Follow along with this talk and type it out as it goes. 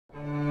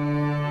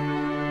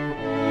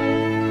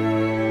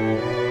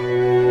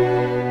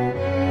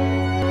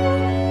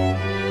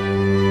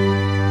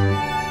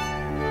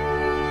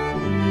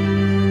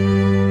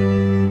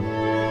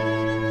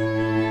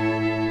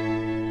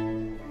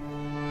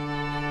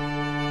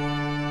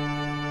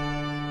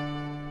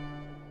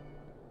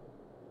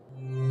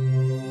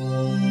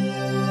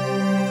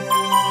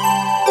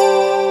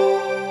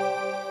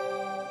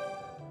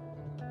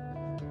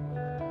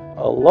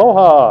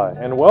Aloha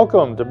and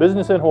welcome to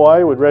Business in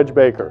Hawaii with Reg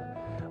Baker.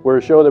 We're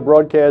a show that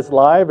broadcasts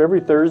live every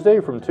Thursday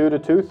from 2 to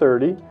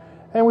 2:30,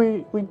 and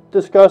we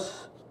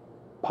discuss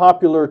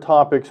popular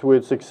topics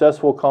with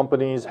successful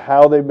companies,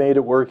 how they made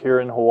it work here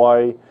in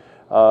Hawaii,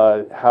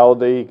 how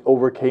they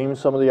overcame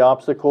some of the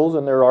obstacles,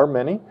 and there are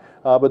many,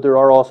 but there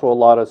are also a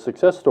lot of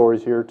success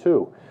stories here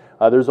too.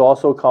 There's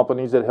also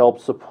companies that help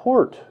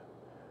support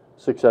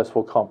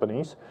successful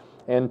companies.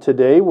 And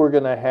today we're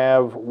going to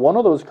have one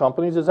of those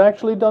companies that's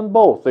actually done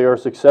both. They are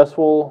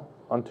successful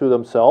unto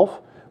themselves,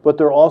 but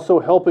they're also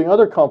helping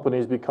other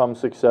companies become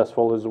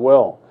successful as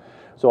well.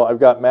 So I've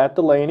got Matt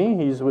Delaney.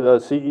 He's the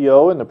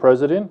CEO and the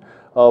president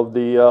of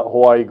the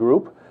Hawaii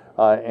Group.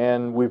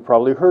 And we've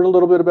probably heard a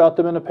little bit about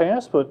them in the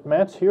past, but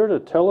Matt's here to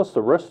tell us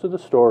the rest of the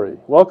story.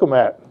 Welcome,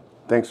 Matt.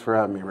 Thanks for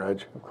having me,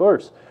 Reg. Of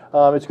course.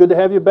 It's good to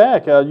have you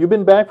back. You've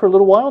been back for a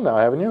little while now,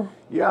 haven't you?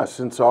 Yeah,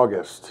 since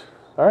August.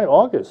 All right,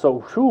 August. So,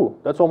 whew,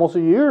 that's almost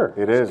a year.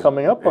 It is. It's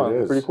coming up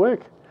on pretty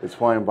quick. It's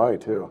flying by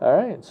too. All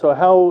right.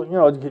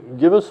 So,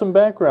 give us some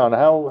background.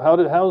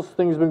 How's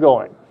things been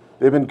going?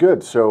 They've been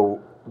good. So,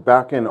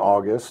 back in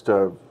August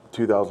of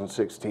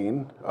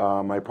 2016,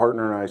 my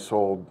partner and I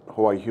sold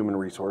Hawaii Human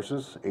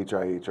Resources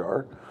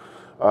 (HIHR)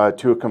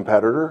 to a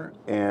competitor,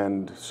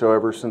 and so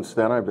ever since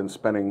then, I've been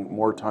spending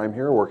more time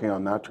here working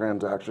on that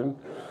transaction,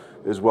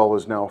 as well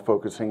as now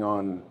focusing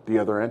on the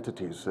other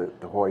entities that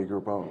the Hawaii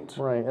Group owns.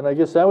 Right, and I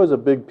guess that was a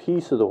big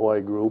piece of the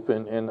Hawaii Group,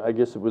 and I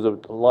guess it was a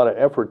lot of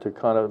effort to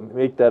kind of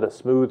make that a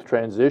smooth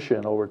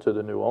transition over to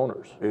the new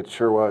owners. It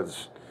sure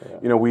was. Yeah.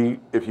 You know,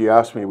 if you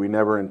ask me, we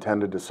never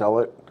intended to sell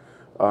it,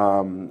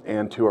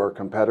 and to our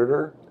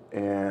competitor,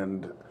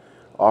 and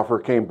offer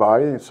came by,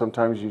 and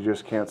sometimes you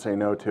just can't say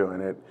no to,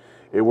 and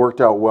it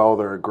worked out well.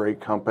 They're a great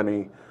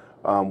company.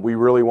 We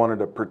really wanted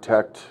to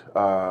protect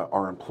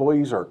our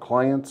employees, our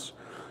clients.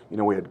 You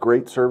know, we had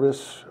great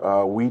service.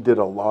 We did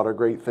a lot of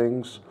great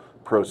things.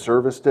 Pro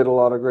Service did a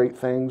lot of great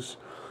things.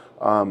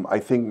 I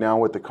think now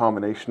with the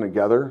combination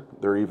together,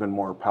 they're even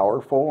more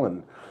powerful,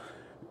 and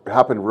it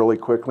happened really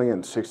quickly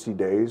in 60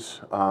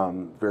 days.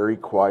 Very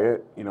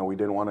quiet. You know, we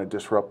didn't want to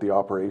disrupt the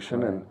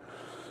operation, and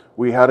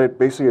we had it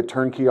basically a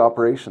turnkey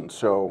operation.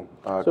 So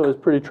it was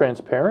pretty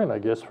transparent, I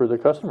guess, for the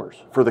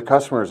customers. For the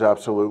customers,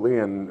 absolutely.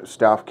 And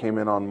staff came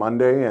in on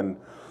Monday, and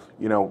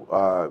you know,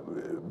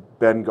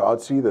 Ben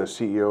Godsey, the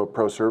CEO of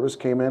Pro Service,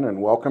 came in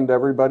and welcomed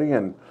everybody,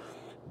 and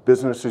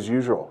business as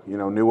usual. You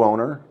know, new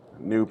owner,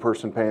 new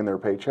person paying their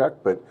paycheck,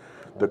 but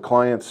the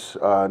clients,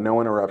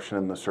 no interruption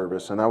in the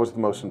service, and that was the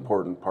most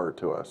important part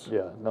to us.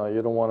 Yeah, no,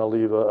 you don't want to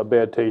leave a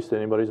bad taste in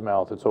anybody's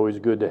mouth. It's always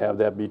good to have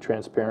that be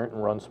transparent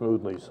and run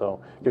smoothly,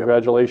 so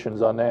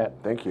congratulations on that.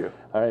 Thank you.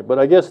 All right, but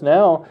I guess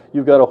now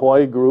you've got a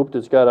Hawaii Group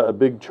that's got a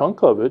big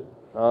chunk of it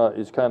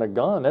is kind of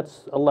gone.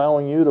 That's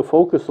allowing you to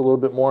focus a little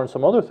bit more on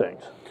some other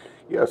things.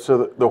 Yeah,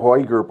 so the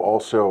Hawaii Group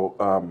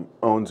also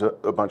owns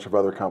a bunch of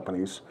other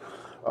companies.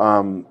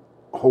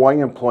 Hawaii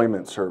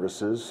Employment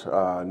Services,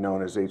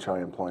 known as HI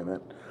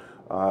Employment,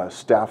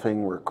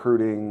 staffing,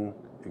 recruiting,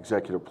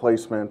 executive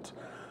placement.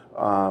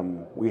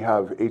 We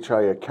have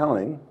HI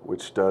Accounting,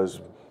 which does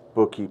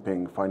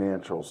bookkeeping,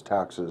 financials,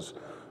 taxes,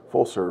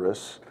 full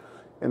service.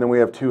 And then we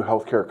have two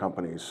healthcare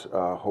companies,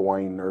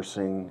 Hawaii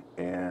Nursing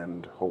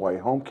and Hawaii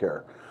Home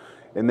Care.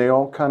 And they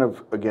all kind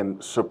of,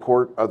 again,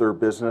 support other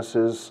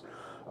businesses.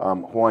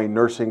 Hawaii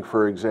Nursing,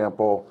 for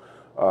example,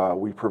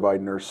 we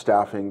provide nurse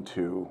staffing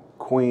to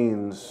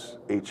Queens,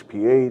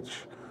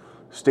 HPH,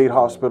 state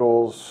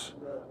hospitals,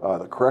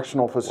 the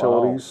correctional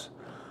facilities.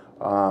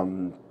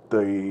 Wow.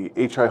 The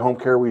HI Home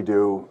Care, we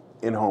do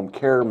in-home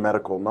care,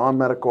 medical,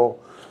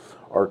 non-medical.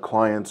 Our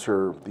clients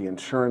are the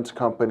insurance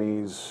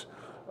companies,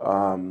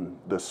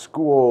 the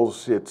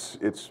schools.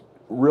 It's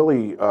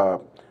really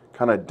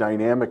kind of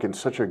dynamic and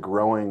such a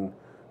growing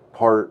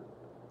part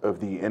of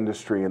the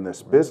industry in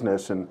this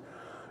business, and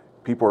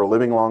people are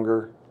living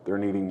longer, they're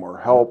needing more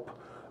help.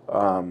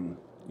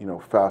 You know,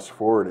 fast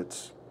forward,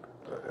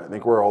 I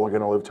think we're all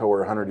going to live till we're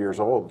 100 years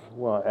old.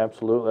 Well,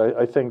 absolutely.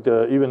 I think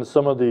even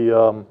some of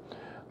the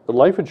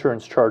life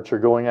insurance charts are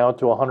going out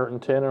to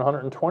 110 and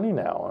 120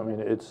 now. I mean,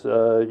 it's,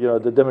 you know,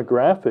 the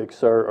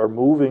demographics are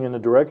moving in the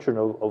direction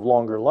of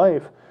longer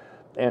life.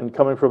 And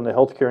coming from the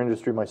healthcare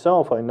industry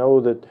myself, I know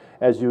that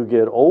as you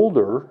get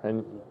older,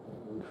 and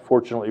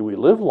fortunately we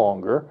live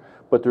longer,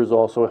 but there's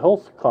also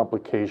health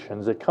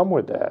complications that come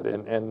with that,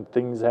 and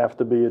things have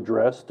to be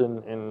addressed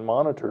and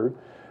monitored.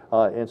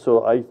 And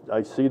so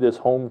I see this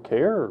home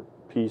care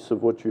piece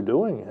of what you're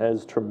doing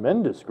has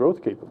tremendous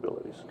growth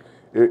capabilities.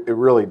 It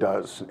really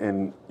does.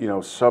 And, you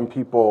know, some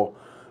people,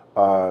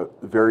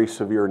 very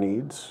severe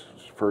needs.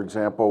 For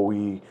example,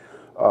 we,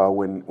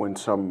 when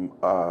some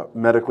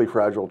medically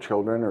fragile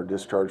children are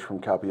discharged from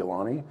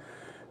Kapiolani,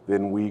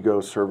 then we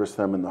go service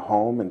them in the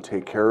home and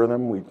take care of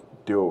them. We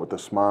do it with a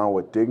smile,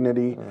 with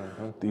dignity.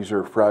 Mm-hmm. These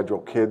are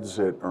fragile kids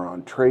that are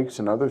on trachs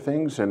and other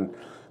things. And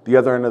the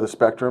other end of the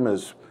spectrum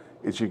is,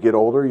 as you get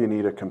older, you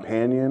need a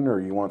companion,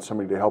 or you want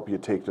somebody to help you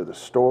take to the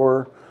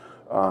store,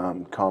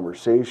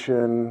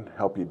 conversation,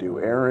 help you do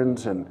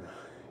errands. And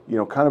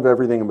kind of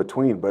everything in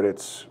between. But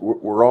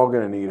we're all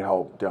going to need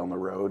help down the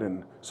road,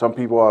 and some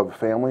people have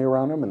family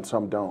around them and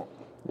some don't.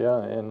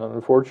 Yeah, and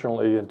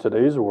unfortunately in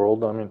today's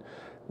world, I mean,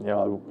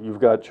 you've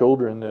got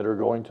children that are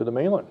going to the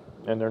mainland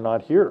and they're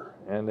not here,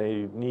 and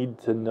they need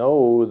to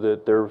know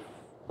that their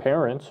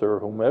parents or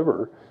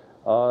whomever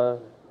are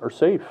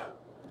safe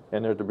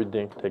and they're to be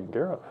taken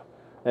care of,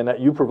 and that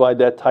you provide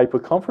that type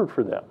of comfort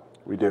for them.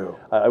 We do.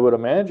 I would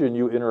imagine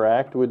you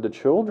interact with the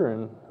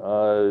children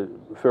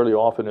fairly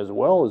often as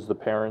well as the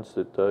parents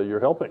that you're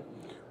helping.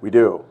 We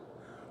do.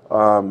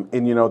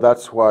 And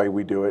that's why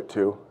we do it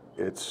too.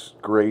 It's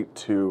great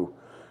to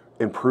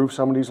improve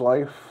somebody's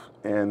life,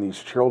 and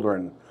these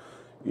children,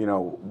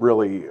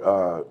 really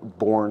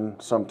born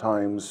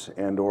sometimes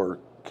and or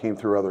came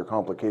through other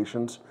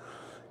complications.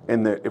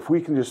 And that if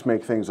we can just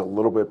make things a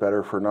little bit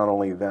better for not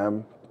only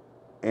them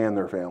and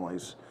their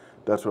families,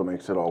 that's what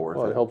makes it all worth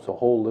it. It helps the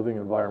whole living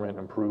environment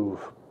improve.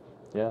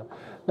 Yeah.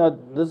 Now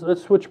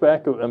let's switch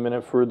back a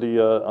minute for the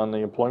on the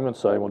employment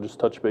side. We'll just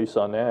touch base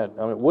on that.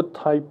 I mean, what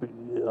type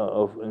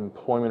of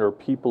employment or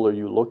people are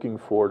you looking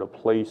for to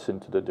place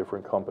into the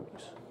different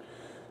companies?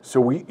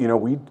 So we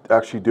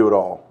actually do it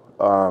all.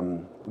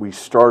 We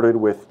started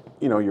with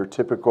your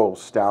typical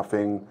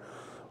staffing,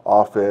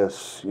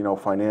 office,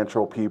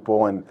 financial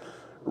people, and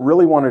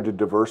really wanted to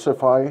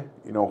diversify.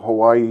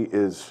 Hawaii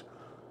is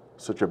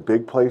such a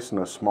big place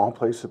and a small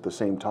place at the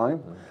same time.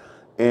 Mm-hmm.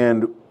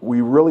 And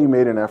we really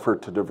made an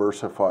effort to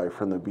diversify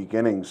from the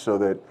beginning so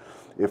that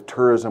if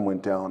tourism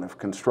went down, if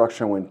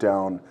construction went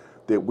down,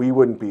 that we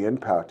wouldn't be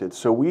impacted.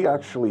 So we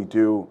actually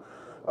do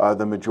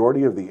the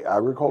majority of the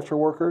agriculture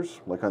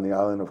workers, like on the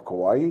island of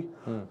Kauai.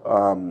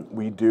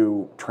 We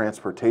do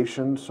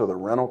transportation, so the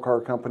rental car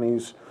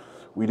companies.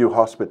 We do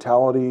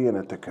hospitality and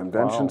at the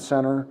convention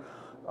center.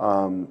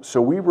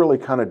 So we really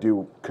kind of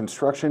do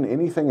construction,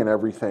 anything and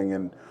everything.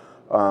 And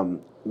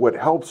what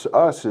helps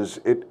us is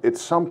at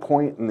some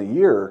point in the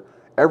year,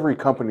 every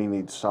company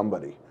needs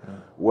somebody,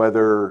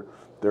 whether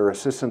their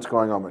assistant's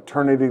going on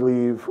maternity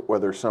leave,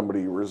 whether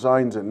somebody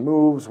resigns and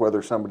moves,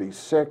 whether somebody's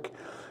sick.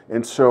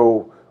 And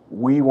so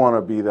we want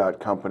to be that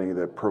company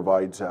that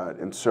provides that.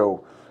 And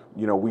so,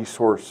 we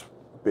source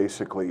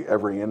basically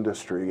every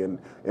industry. And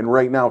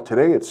right now,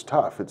 today, it's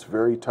tough. It's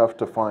very tough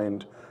to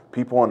find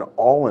people in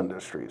all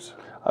industries.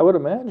 I would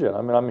imagine.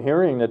 I mean, I'm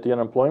hearing that the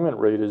unemployment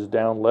rate is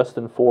down less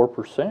than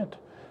 4%.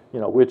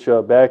 Which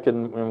back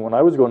when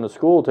I was going to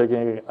school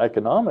taking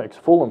economics,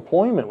 full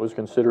employment was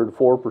considered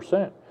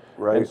 4%.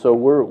 Right. And so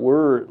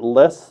we're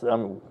less,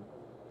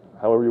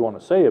 however you want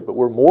to say it, but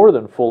we're more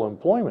than full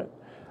employment,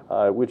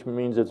 which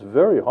means it's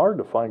very hard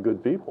to find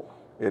good people.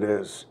 It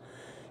is.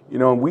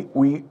 And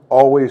we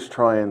always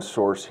try and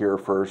source here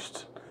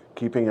first,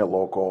 keeping it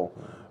local.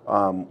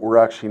 We're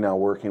actually now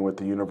working with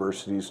the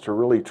universities to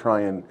really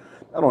try and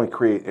not only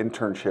create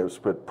internships,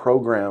 but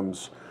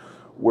programs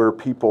where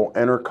people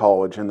enter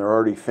college and they're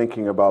already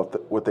thinking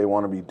about what they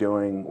want to be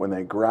doing when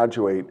they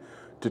graduate,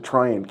 to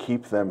try and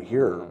keep them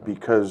here,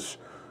 because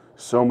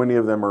so many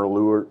of them are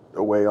lured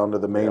away onto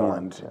the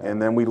mainland,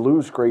 and then we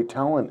lose great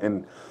talent.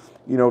 And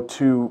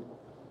to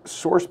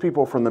source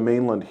people from the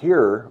mainland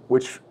here,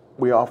 which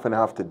we often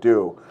have to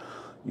do,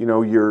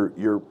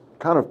 you're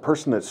kind of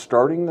person that's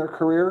starting their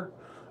career,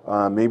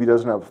 maybe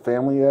doesn't have a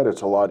family yet,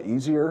 it's a lot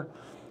easier.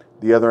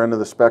 The other end of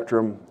the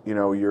spectrum,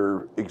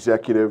 your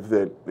executive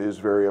that is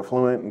very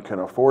affluent and can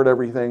afford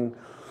everything.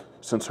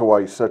 Since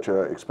Hawaii is such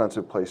an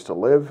expensive place to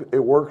live, it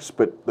works.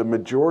 But the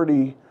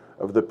majority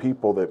of the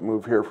people that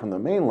move here from the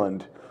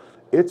mainland,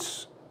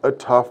 it's a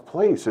tough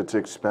place. It's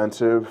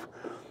expensive.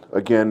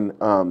 Again,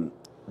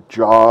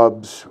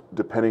 jobs,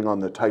 depending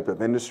on the type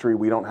of industry,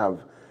 we don't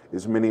have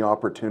as many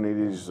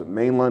opportunities as the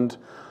mainland.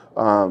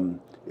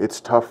 It's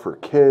tough for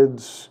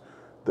kids.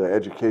 The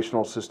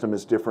educational system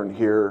is different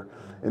here.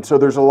 And so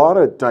there's a lot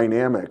of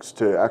dynamics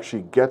to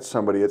actually get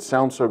somebody. It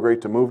sounds so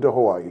great to move to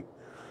Hawaii,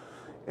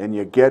 and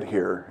you get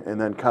here,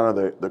 and then kind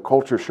of the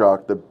culture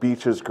shock. The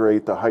beach is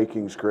great, the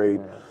hiking's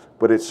great,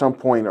 but at some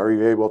point, are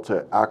you able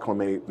to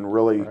acclimate and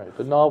really? Right.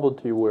 The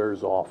novelty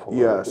wears off.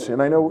 Yes,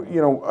 and I know,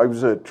 I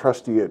was a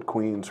trustee at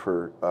Queens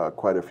for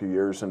quite a few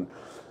years, and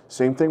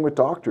same thing with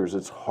doctors.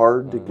 It's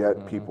hard to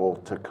get people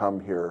to come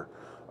here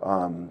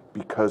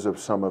because of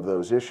some of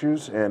those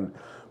issues.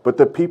 But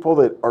the people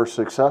that are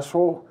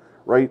successful,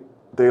 right?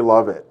 They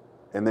love it,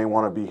 and they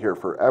want to be here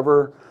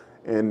forever.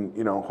 And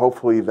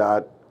hopefully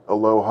that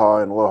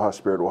aloha and aloha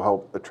spirit will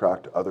help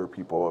attract other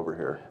people over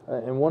here.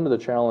 And one of the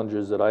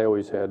challenges that I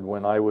always had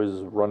when I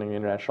was running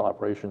international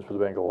operations for the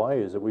Bank of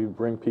Hawaii is that we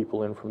bring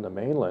people in from the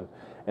mainland,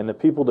 and the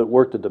people that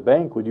worked at the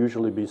bank would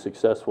usually be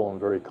successful and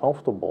very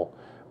comfortable,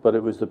 but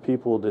it was the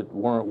people that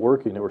weren't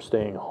working, that were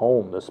staying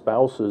home, the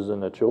spouses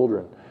and the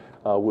children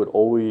would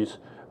always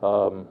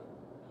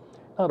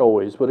not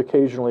always, but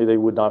occasionally they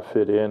would not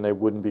fit in, they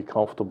wouldn't be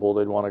comfortable,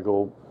 they'd want to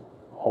go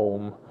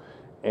home,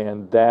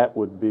 and that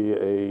would be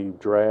a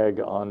drag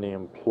on the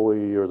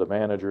employee or the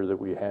manager that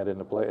we had in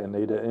the play, and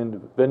they'd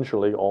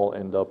eventually all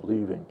end up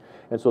leaving.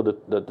 And so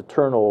the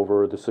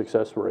turnover, the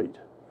success rate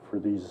for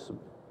these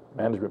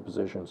management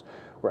positions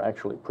were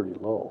actually pretty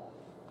low.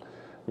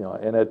 You know,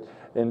 and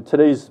in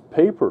today's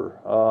paper,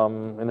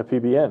 in the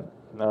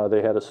PBN,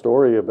 they had a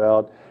story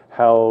about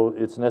how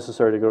it's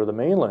necessary to go to the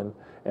mainland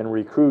and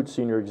recruit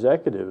senior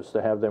executives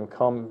to have them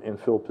come and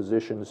fill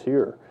positions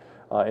here.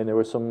 And there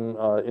were some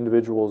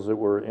individuals that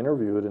were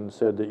interviewed and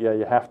said that, yeah,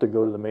 you have to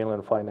go to the mainland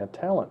and find that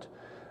talent.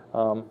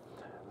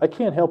 I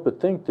can't help but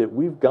think that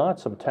we've got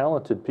some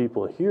talented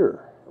people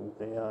here.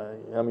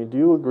 I mean, do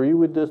you agree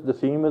with the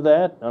theme of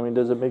that? I mean,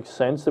 does it make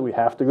sense that we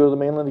have to go to the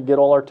mainland to get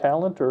all our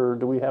talent, or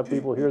do we have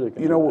people here that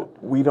can do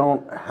that? We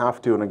don't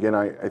have to, and again,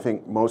 I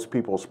think most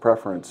people's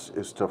preference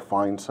is to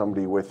find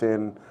somebody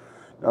within,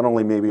 not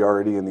only maybe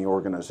already in the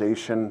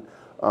organization,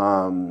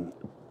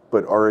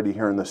 but already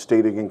here in the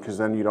state again, because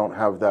then you don't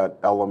have that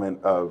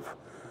element of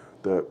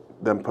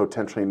them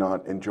potentially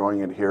not enjoying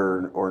it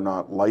here or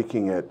not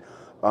liking it.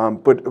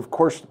 But of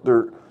course,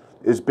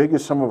 as big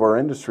as some of our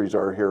industries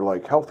are here,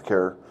 like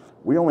healthcare,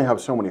 we only have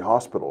so many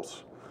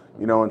hospitals,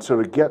 you know, and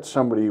so to get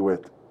somebody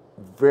with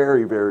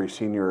very, very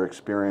senior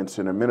experience,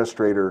 an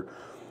administrator,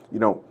 you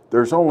know,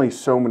 there's only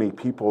so many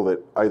people that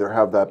either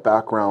have that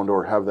background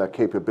or have that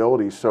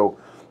capability. So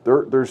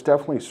there's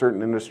definitely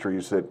certain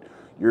industries that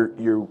you're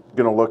going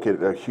to look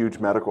at a huge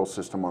medical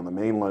system on the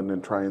mainland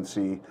and try and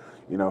see,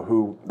 you know,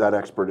 who that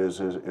expert is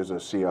a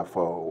CFO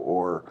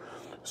or,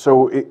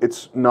 so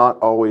it's not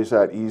always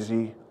that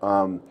easy.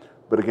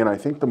 But again, I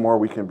think the more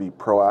we can be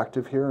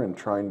proactive here and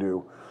trying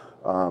to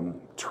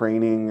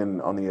training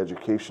and on the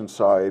education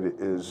side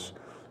is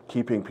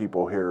keeping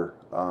people here,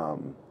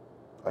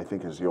 I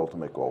think is the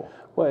ultimate goal.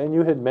 Well, and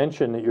you had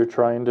mentioned that you're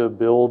trying to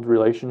build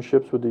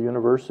relationships with the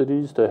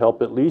universities to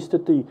help at least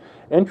at the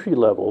entry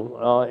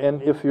level.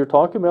 And if you're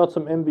talking about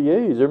some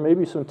MBAs, there may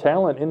be some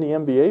talent in the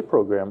MBA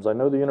programs. I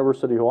know the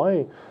University of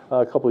Hawaii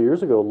a couple of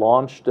years ago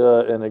launched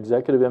an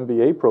executive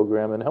MBA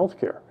program in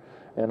healthcare.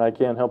 And I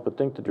can't help but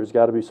think that there's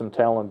got to be some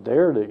talent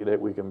there that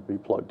we can be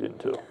plugged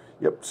into.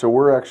 Yep, so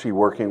we're actually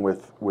working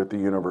with the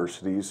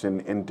universities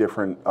in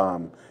different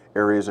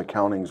areas.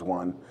 Accounting's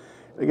one.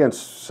 Again,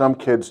 some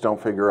kids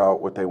don't figure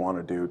out what they want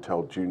to do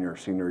till junior,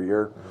 senior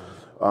year.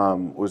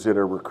 Was at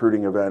a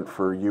recruiting event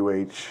for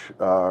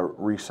UH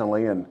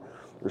recently, and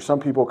there's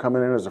some people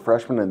coming in as a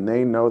freshman and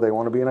they know they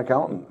want to be an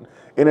accountant.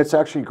 And it's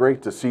actually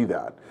great to see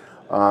that.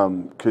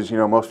 Because you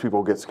know most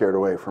people get scared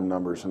away from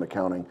numbers in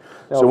accounting.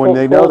 Now, so when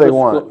they know they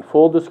want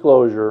full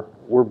disclosure,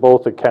 we're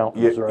both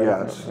accountants, right?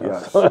 Yes,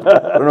 yes. I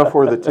don't know if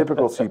we're the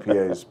typical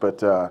CPAs,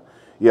 but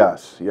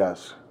yes,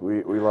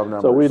 we love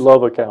numbers. So we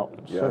love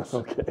accountants. Yes.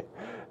 Okay.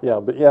 Yeah,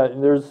 but yeah,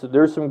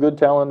 there's some good,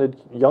 talented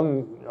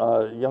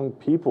young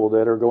people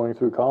that are going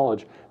through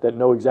college that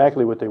know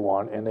exactly what they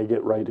want and they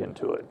get right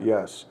into it.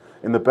 Yes,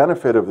 and the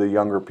benefit of the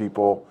younger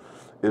people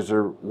is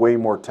they're way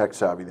more tech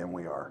savvy than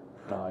we are.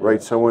 Right,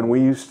 yes. so when we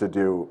used to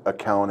do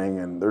accounting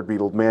and there'd be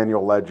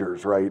manual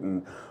ledgers, right,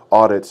 and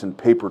audits and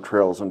paper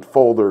trails and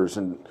folders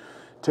and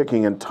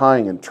ticking and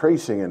tying and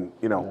tracing and,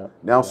 you know,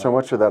 now so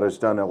much of that is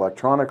done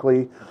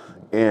electronically,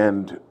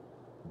 and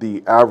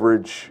the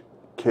average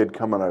kid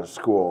coming out of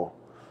school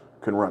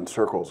can run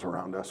circles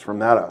around us from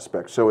that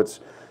aspect. So it's,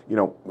 you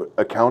know,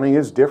 accounting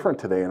is different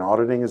today and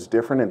auditing is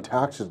different and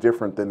tax is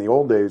different than the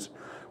old days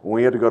when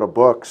we had to go to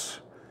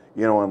books,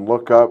 you know, and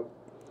look up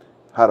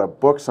how to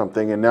book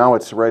something, and now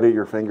it's right at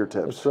your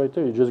fingertips. It's right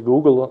there. You just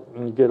Google it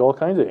and you get all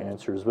kinds of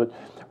answers. But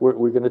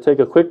we're going to take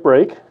a quick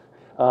break.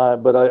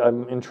 But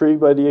I'm intrigued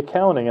by the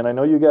accounting, and I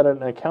know you got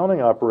an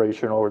accounting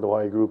operation over the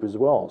HiGroup as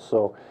well.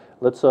 So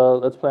let's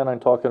plan on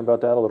talking about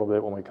that a little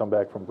bit when we come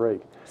back from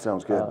break.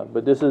 Sounds good.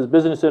 But this is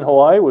Business in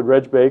Hawaii with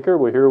Reg Baker.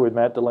 We're here with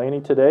Matt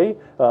Delaney today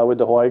with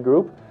the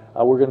HiGroup.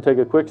 We're going to take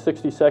a quick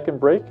 60-second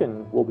break,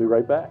 and we'll be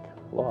right back.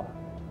 Aloha.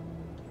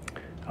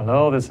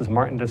 Hello, this is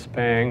Martin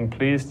Despang.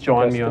 Please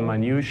join me on my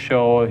new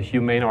show,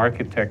 Humane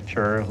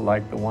Architecture,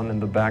 like the one in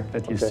the back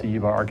that you see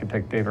by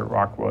architect David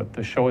Rockwood.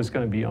 The show is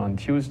going to be on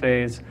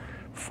Tuesdays,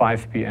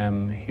 5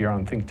 p.m. here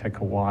on ThinkTech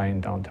Hawaii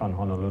in downtown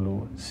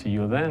Honolulu. See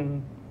you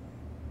then.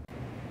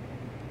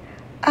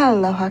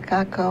 Aloha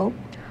kako.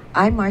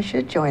 I'm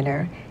Marcia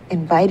Joyner,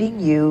 inviting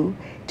you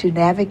to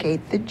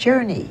navigate the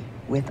journey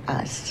with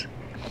us.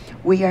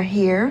 We are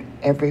here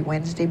every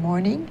Wednesday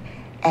morning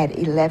at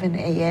 11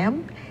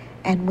 a.m.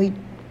 and we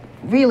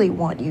really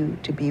want you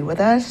to be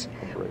with us,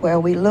 where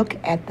we look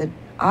at the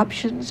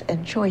options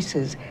and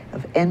choices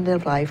of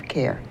end-of-life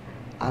care.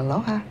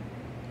 Aloha.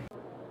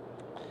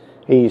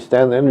 Hey,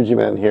 Stan the Energy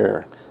Man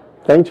here.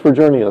 Thanks for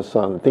joining us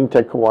on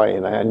ThinkTech Hawaii,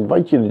 and I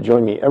invite you to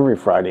join me every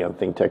Friday on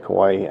ThinkTech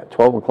Hawaii at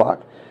 12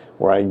 o'clock,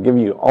 where I give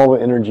you all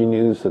the energy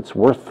news that's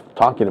worth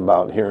talking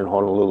about here in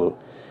Honolulu.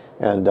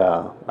 And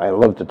I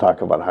love to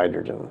talk about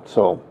hydrogen.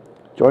 So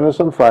join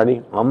us on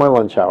Friday on my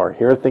lunch hour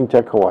here at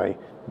ThinkTech Hawaii.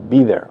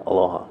 Be there.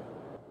 Aloha.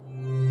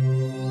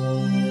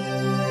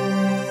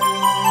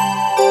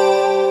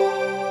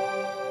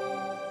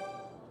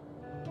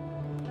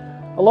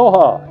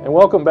 Aloha, and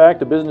welcome back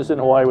to Business in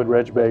Hawaii with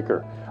Reg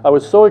Baker. I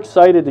was so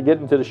excited to get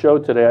into the show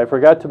today. I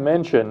forgot to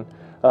mention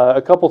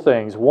a couple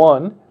things.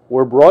 One,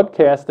 we're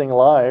broadcasting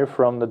live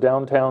from the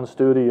downtown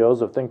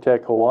studios of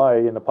ThinkTech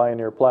Hawaii in the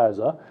Pioneer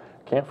Plaza.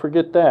 Can't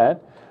forget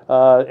that.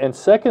 And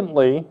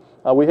secondly,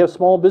 We have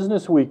Small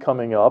Business Week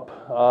coming up.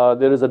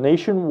 That is a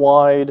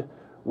nationwide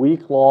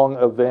week-long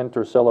event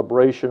or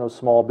celebration of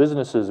small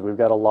businesses. We've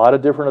got a lot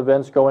of different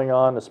events going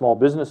on. The Small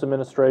Business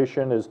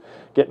Administration is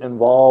getting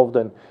involved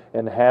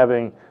and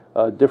having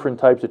different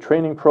types of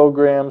training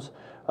programs.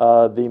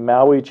 The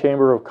Maui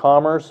Chamber of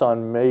Commerce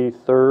on May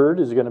 3rd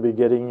is going to be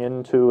getting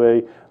into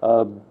an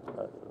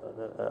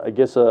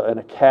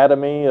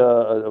academy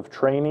of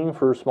training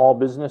for small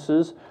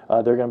businesses.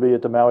 They're going to be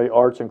at the Maui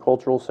Arts and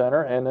Cultural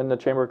Center, and then the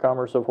Chamber of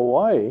Commerce of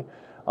Hawaii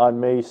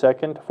on May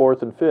 2nd,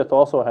 4th, and 5th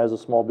also has a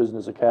Small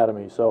Business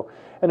Academy. So,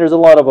 and there's a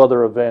lot of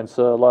other events,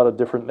 a lot of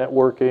different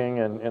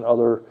networking and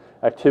other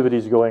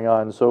activities going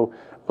on. So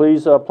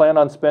please plan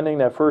on spending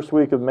that first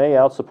week of May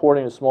out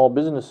supporting the small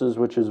businesses,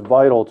 which is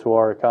vital to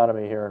our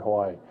economy here in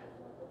Hawaii.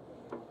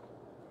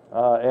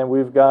 And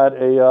we've got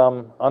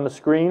on the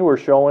screen, we're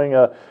showing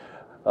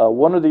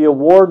one of the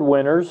award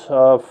winners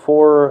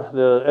for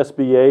the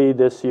SBA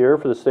this year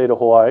for the state of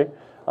Hawaii.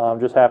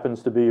 Just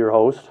happens to be your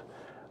host.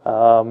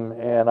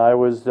 And I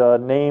was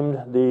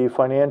named the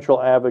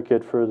financial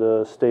advocate for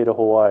the state of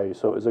Hawaii.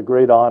 So it was a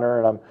great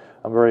honor, and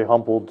I'm very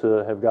humbled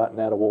to have gotten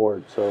that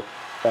award. So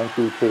thank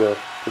you to the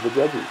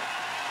judges.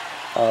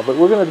 But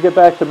we're going to get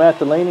back to Matt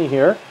Delaney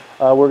here.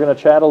 We're going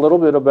to chat a little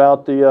bit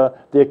about the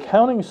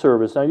accounting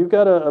service. Now, you've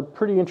got a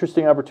pretty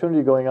interesting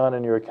opportunity going on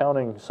in your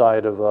accounting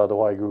side of the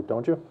Hawaii Group,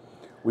 don't you?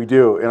 We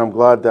do, and I'm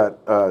glad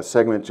that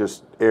segment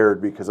just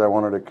aired because I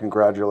wanted to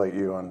congratulate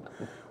you on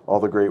all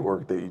the great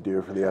work that you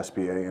do for the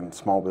SBA and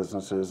small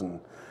businesses,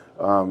 and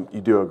you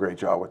do a great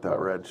job with that,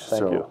 Reg.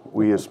 Thank you.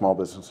 We as small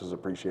businesses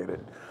appreciate it.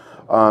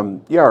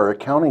 Yeah, our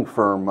accounting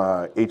firm,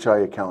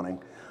 HI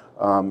Accounting,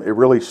 it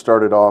really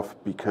started off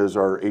because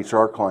our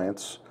HR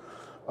clients,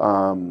 we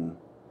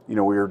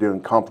were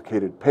doing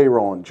complicated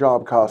payroll and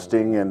job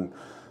costing, and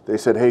they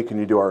said, hey, can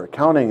you do our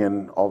accounting?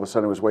 And all of a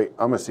sudden it was, wait,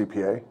 I'm a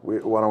CPA.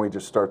 Why don't we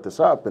just start this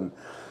up? And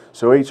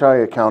so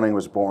HI Accounting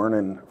was born,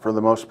 and for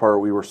the most part,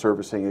 we were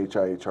servicing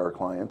HR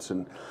clients,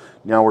 and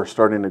now we're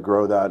starting to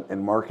grow that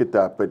and market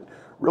that. But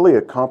really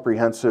a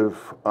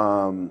comprehensive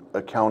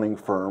accounting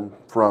firm,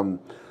 from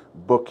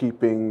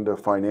bookkeeping to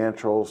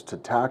financials to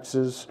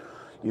taxes.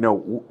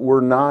 We're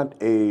not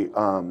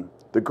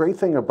the great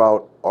thing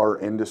about our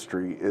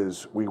industry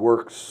is we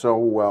work so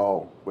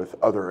well with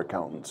other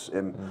accountants,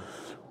 and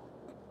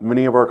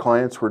many of our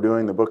clients we're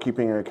doing the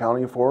bookkeeping and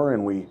accounting for,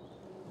 and we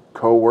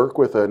co-work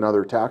with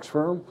another tax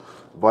firm,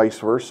 vice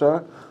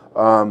versa.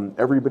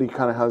 Everybody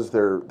kind of has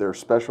their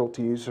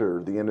specialties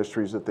or the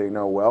industries that they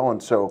know well,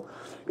 and so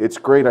it's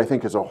great. I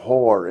think as a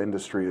whole our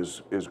industry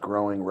is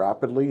growing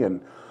rapidly,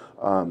 and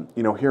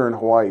here in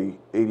Hawaii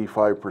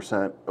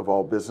 85% of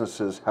all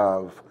businesses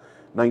have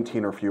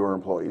 19 or fewer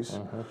employees,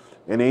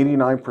 and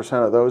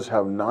 89% of those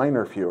have 9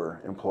 or fewer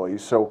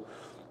employees. So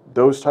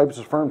those types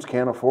of firms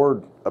can't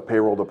afford a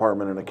payroll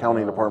department, an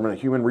accounting department, a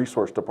human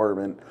resource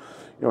department.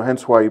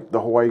 Hence why the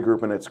Hawaii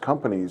Group and its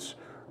companies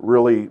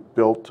really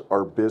built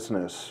our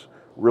business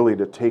really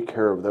to take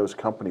care of those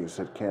companies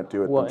that can't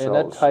do it themselves. And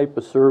that type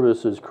of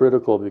service is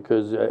critical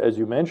because, as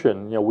you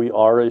mentioned, we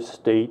are a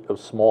state of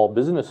small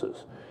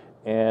businesses.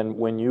 And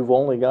when you've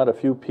only got a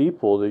few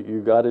people that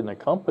you got in a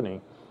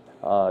company,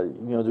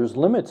 there's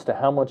limits to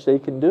how much they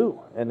can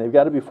do. And they've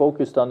got to be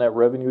focused on that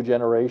revenue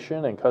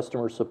generation and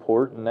customer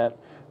support and that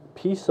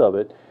piece of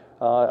it.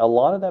 A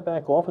lot of that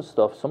back office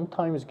stuff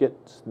sometimes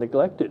gets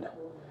neglected.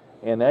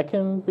 And that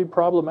can be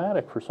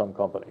problematic for some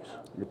companies.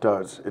 It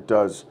does. It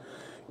does.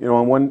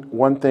 And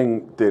one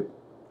thing that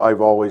I've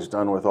always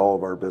done with all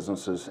of our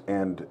businesses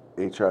and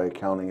HI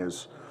Accounting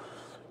is,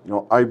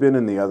 I've been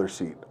in the other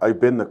seat. I've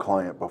been the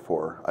client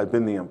before. I've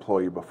been the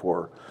employee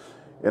before.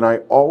 And I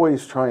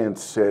always try and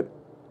sit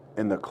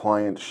in the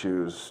client's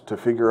shoes to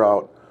figure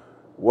out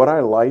what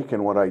I like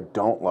and what I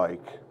don't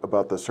like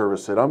about the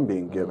service that I'm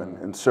being given.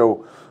 And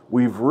so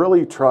we've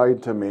really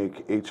tried to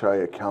make HI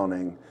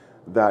Accounting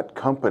that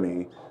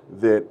company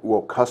that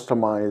will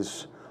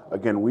customize.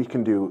 Again, we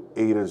can do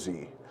A to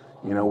Z.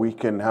 We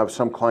can have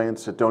some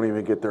clients that don't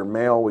even get their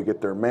mail. We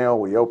get their mail,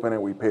 we open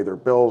it, we pay their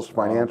bills,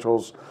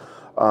 financials.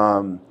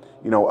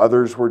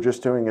 Others were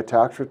just doing a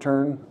tax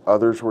return.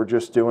 Others were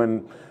just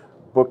doing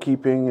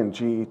bookkeeping and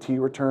GET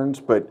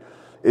returns. But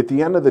at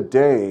the end of the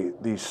day,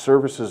 these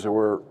services that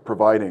we're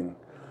providing,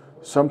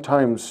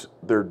 sometimes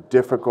they're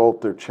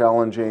difficult, they're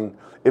challenging.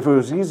 If it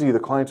was easy, the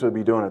clients would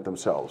be doing it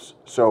themselves.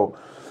 So,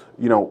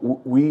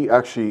 we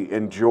actually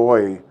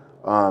enjoy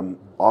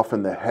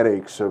often the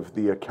headaches of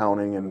the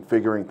accounting and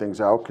figuring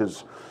things out,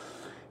 because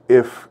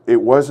if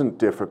it wasn't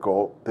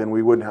difficult, then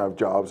we wouldn't have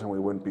jobs and we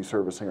wouldn't be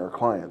servicing our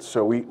clients.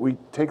 So we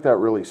take that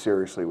really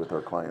seriously with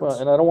our clients. Well,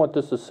 and I don't want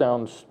this to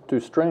sound too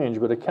strange,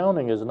 but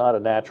accounting is not a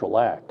natural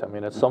act. I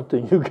mean, it's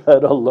something you got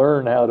to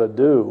learn how to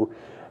do.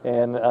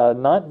 And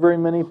not very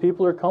many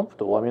people are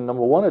comfortable. I mean,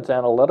 number one, it's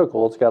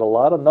analytical. It's got a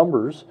lot of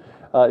numbers.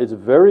 It's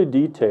very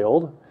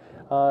detailed.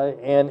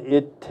 And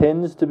it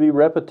tends to be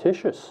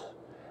repetitious.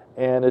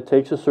 And it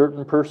takes a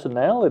certain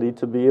personality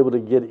to be able to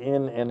get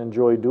in and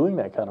enjoy doing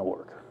that kind of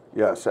work.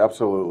 Yes,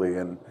 absolutely.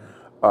 And,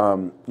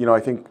 I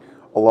think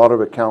a lot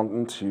of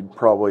accountants you'd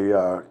probably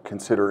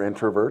consider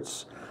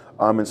introverts.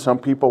 And some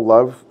people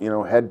love,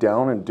 head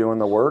down and doing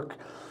the work.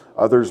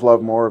 Others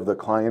love more of the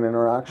client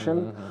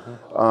interaction.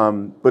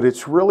 But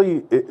it's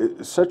really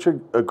it's such a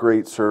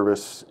great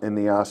service in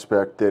the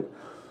aspect that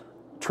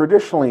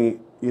traditionally,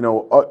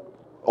 a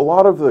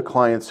lot of the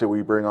clients that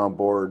we bring on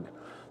board,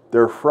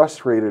 they're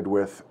frustrated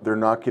with they're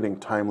not getting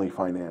timely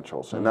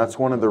financials. And that's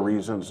one of the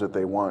reasons that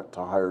they want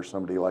to hire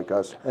somebody like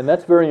us. And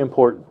that's very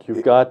important.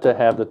 You've got to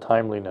have the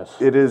timeliness.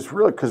 It is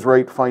really, because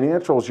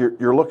financials,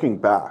 you're looking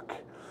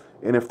back.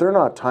 And if they're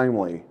not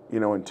timely,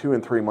 and 2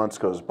 and 3 months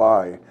goes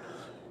by,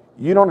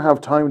 you don't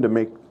have time to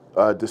make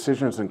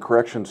decisions and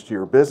corrections to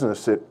your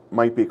business that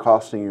might be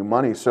costing you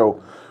money.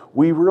 So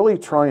we really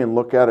try and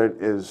look at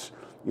it as,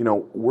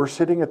 we're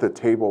sitting at the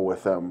table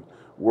with them.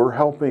 We're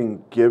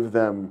helping give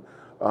them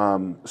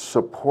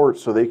support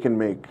so they can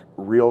make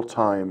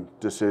real-time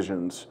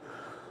decisions,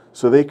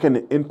 so they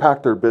can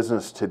impact their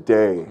business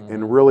today,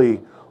 and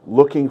really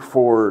looking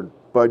forward,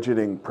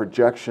 budgeting,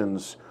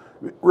 projections,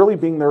 really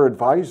being their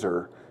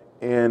advisor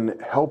and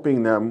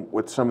helping them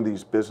with some of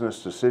these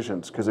business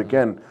decisions. Because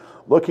again,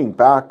 looking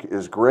back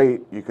is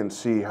great, you can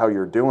see how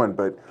you're doing,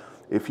 but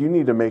if you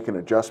need to make an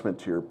adjustment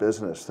to your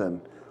business,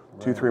 then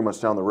 2-3 months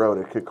down the road,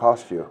 it could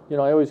cost you.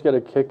 I always get a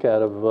kick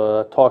out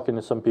of talking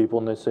to some people,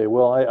 and they say,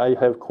 well, I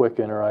have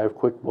Quicken or I have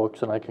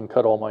QuickBooks and I can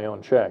cut all my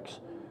own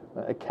checks.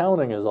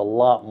 Accounting is a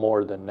lot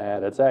more than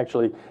that. It's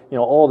actually,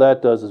 all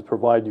that does is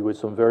provide you with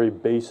some very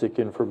basic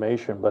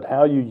information, but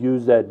how you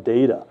use that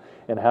data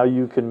and how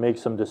you can make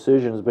some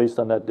decisions based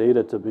on that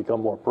data to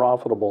become more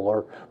profitable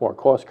or more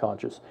cost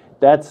conscious,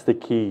 that's the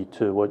key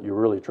to what you're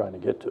really trying to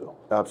get to.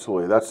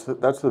 Absolutely. That's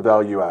the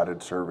value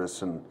added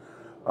service, and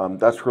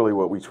that's really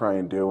what we try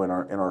and do in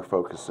our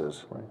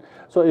focuses. Right.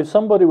 So if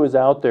somebody was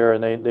out there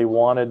and they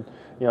wanted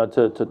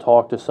to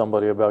talk to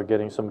somebody about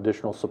getting some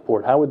additional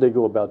support, how would they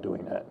go about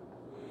doing that?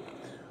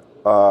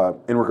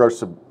 In regards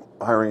to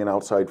hiring an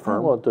outside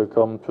firm? Well, to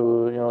come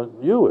to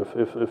you,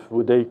 if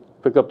would they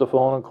pick up the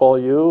phone and call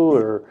you,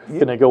 or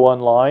can they go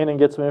online and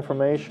get some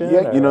information?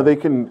 Yeah, they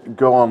can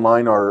go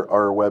online.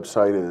 Our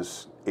website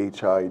is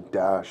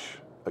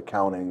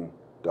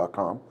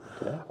hi-accounting.com.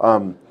 Okay.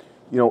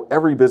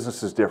 Every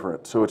business is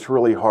different, so it's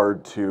really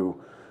hard to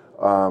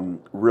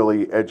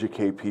really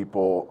educate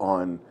people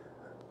on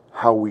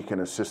how we can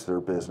assist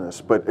their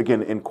business. But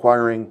again,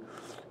 inquiring,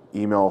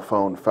 email,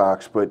 phone,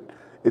 fax, but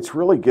it's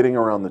really getting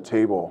around the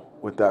table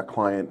with that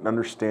client and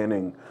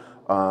understanding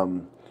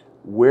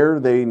where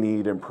they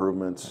need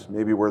improvements,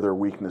 maybe where their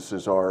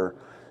weaknesses are,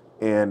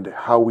 and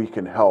how we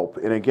can help.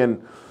 And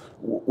again,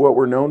 what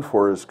we're known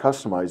for is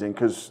customizing,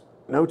 because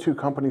no two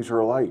companies are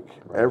alike.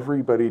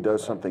 Everybody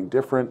does something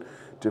different,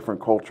 different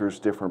cultures,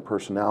 different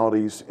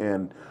personalities,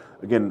 and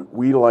again,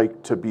 we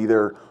like to be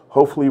there.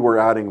 Hopefully we're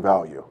adding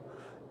value.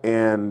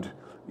 And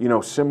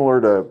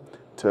similar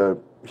to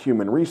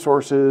human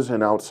resources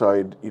and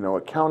outside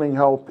accounting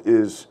help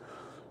is,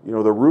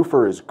 the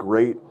roofer is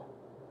great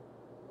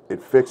at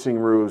fixing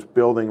roofs,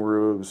 building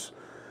roofs,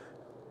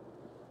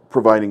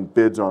 providing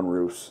bids on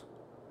roofs.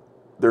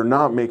 They're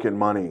not making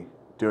money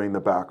doing the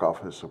back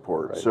office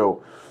support. Right.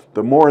 So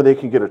the more they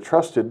can get a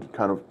trusted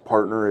kind of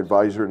partner,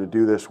 advisor to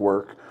do this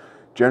work,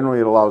 generally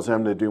it allows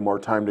them to do more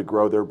time to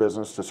grow their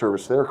business, to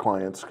service their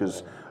clients,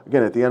 because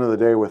again, at the end of the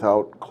day,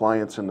 without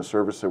clients and the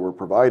service that we're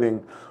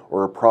providing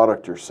or a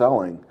product you're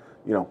selling,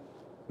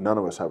 none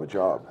of us have a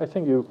job. I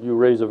think you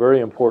raise a very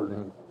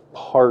important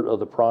part of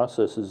the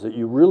process, is that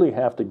you really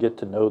have to get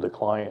to know the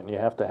client. You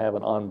have to have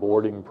an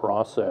onboarding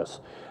process,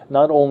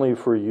 not only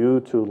for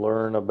you to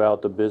learn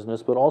about the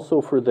business, but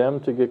also for them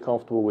to get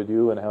comfortable with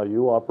you and how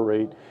you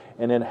operate,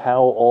 and then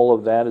how all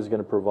of that is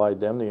going to provide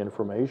them the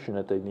information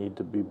that they need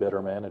to be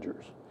better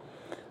managers.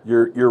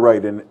 You're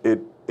right. And at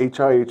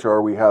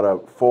HIHR, we had a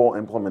full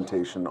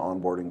implementation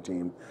onboarding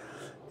team.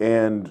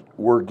 And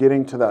we're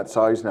getting to that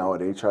size now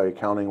at HI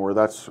Accounting where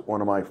that's one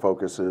of my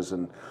focuses.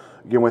 And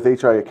again, with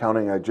HI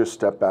Accounting, I just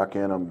stepped back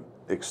in. I'm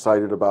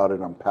excited about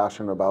it. I'm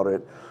passionate about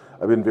it.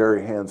 I've been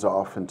very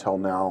hands-off until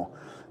now.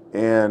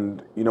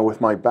 And, with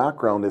my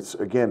background, it's,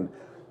 again,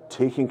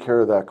 taking care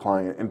of that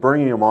client and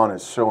bringing them on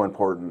is so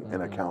important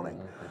in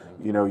accounting.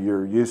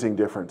 You're using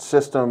different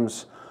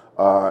systems.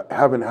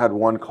 Haven't had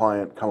one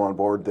client come on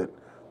board that,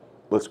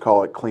 let's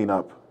call it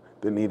cleanup,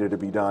 that needed to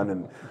be done.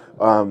 And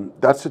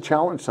that's a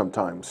challenge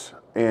sometimes.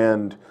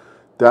 And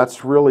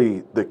that's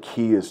really the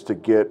key, is to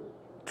get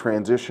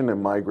transitioned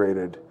and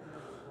migrated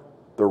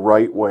the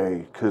right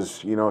way.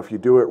 Because, if you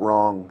do it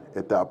wrong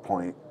at that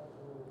point,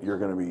 you're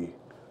going to be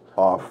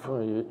off.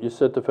 Well, you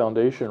set the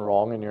foundation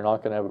wrong and you're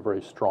not going to have a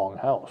very strong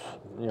house.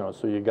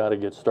 So you got to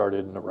get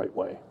started in the right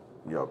way.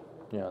 Yep.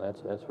 Yeah,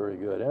 that's very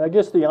good. And I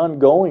guess the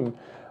ongoing,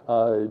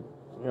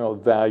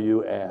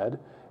 value add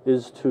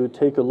is to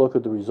take a look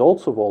at the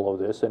results of all of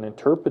this and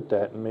interpret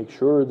that and make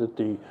sure that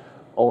the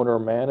owner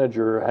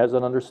manager has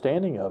an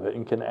understanding of it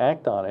and can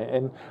act on it.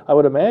 And I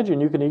would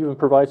imagine you can even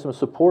provide some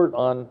support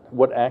on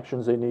what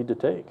actions they need to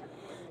take.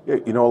 Yeah,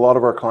 a lot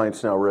of our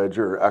clients now, Reg,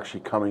 are actually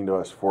coming to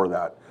us for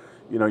that.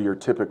 Your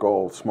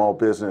typical small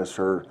business,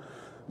 or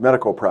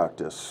medical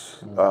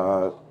practice,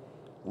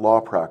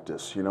 law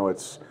practice. You know,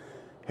 it's,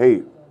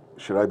 hey,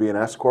 should I be an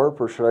S corp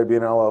or should I be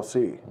an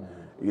LLC?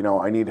 You know,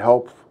 I need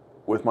help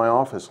with my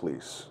office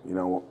lease. You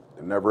know,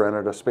 never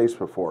entered a space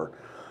before.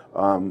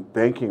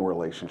 Banking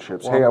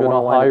relationships. Well, hey, I I'm want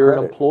to going to hire an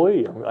credit.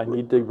 employee. I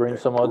need to bring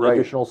some Right.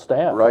 additional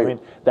staff. Right. I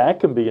mean, that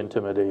can be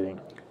intimidating.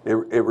 It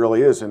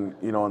really is, and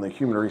you know, on the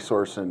human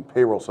resource and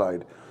payroll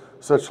side,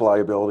 such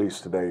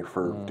liabilities today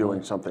for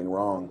doing something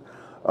wrong,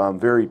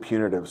 very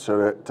punitive.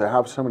 So to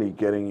have somebody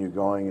getting you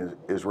going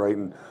is right.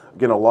 And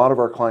again, a lot of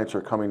our clients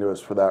are coming to us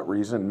for that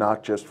reason,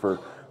 not just for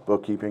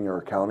bookkeeping or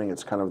accounting.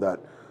 It's kind of that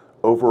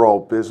overall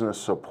business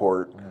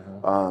support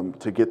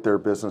to get their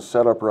business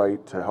set up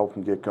right, to help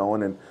them get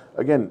going. And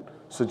again,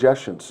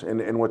 suggestions.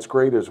 And what's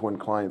great is when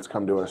clients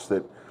come to us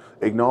that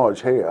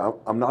acknowledge, hey,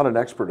 I'm not an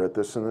expert at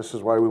this, and this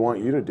is why we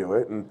want you to do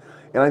it. And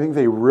I think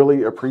they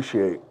really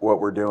appreciate what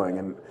we're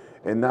doing,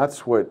 and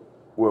that's what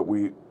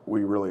we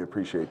really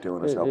appreciate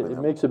doing is helping It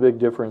them. makes a big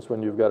difference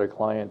when you've got a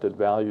client that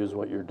values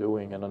what you're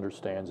doing and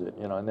understands it,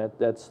 you know, and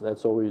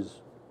that's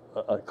always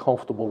a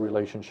comfortable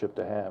relationship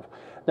to have.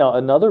 Now,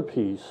 another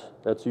piece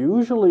that's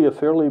usually a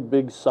fairly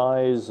big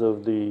size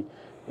of the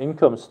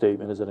income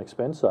statement as an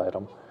expense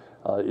item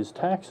is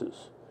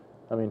taxes.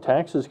 I mean,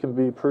 taxes can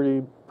be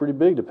pretty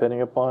big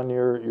depending upon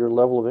your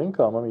level of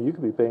income. I mean, you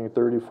could be paying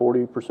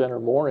 30–40% or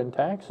more in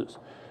taxes.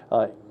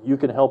 You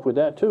can help with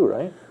that too,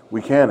 right?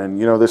 We can, and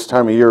you know, this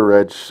time of year,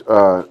 Reg,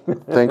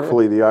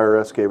 thankfully the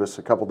IRS gave us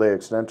a couple-day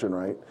extension,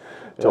 right,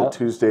 till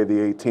Tuesday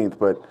the 18th.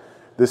 But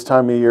this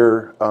time of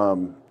year,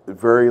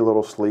 very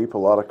little sleep, a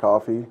lot of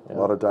coffee, a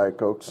lot of Diet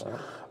Cokes.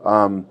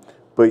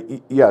 But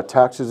yeah,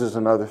 taxes is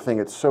another thing.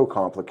 It's so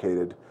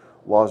complicated.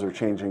 Laws are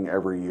changing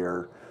every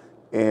year.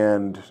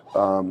 And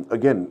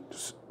again,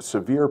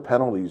 severe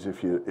penalties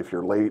if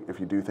you're late, if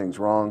you do things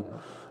wrong.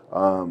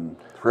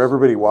 For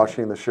everybody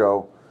watching the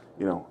show,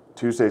 you know,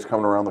 Tuesday's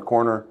coming around the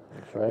corner.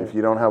 That's right. If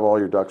you don't have all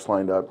your ducks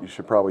lined up, you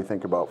should probably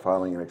think about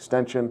filing an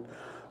extension.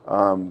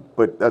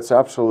 But that's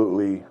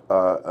absolutely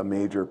a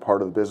major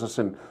part of the business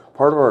and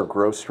part of our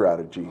growth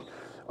strategy.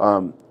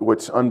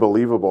 What's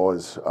unbelievable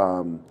is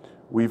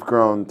we've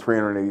grown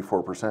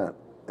 384%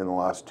 in the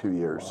last 2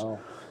 years. Wow.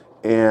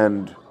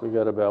 And We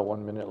got about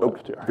 1 minute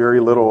left here. very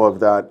little of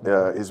that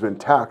has been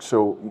taxed.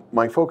 So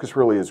my focus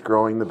really is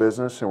growing the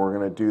business, and we're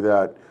going to do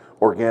that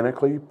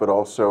organically, but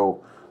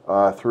also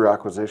through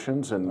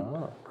acquisitions and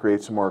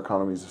create some more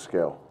economies of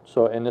scale.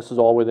 So, and this is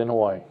all within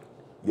Hawaii.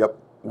 Yep,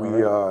 we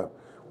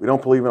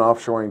don't believe in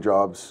offshoring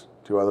jobs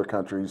to other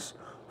countries.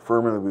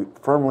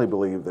 Firmly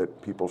believe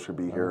that people should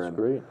be here, and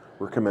great.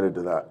 we're committed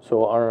to that.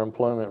 So our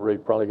employment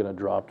rate probably going to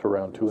drop to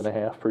around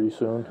 2.5 pretty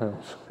soon.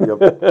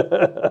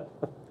 Yep.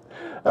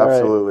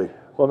 Absolutely.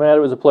 Well, Matt,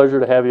 it was a pleasure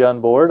to have you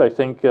on board. I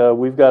think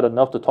we've got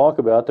enough to talk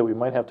about that we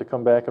might have to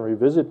come back and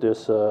revisit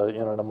this you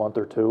know, in a month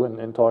or two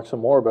and talk some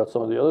more about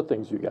some of the other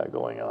things you got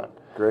going on.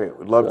 Great,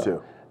 would love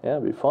to. Yeah,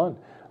 it'd be fun.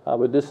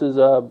 But this is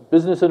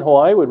Business in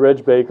Hawaii with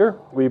Reg Baker.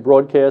 We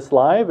broadcast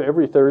live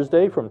every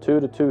Thursday from 2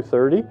 to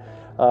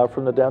 2:30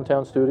 from the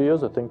downtown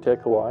studios of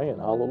ThinkTech Hawaii in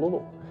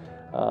Honolulu.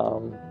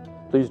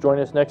 Please join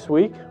us next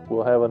week.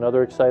 We'll have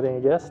another exciting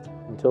guest.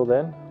 Until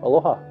then,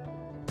 aloha.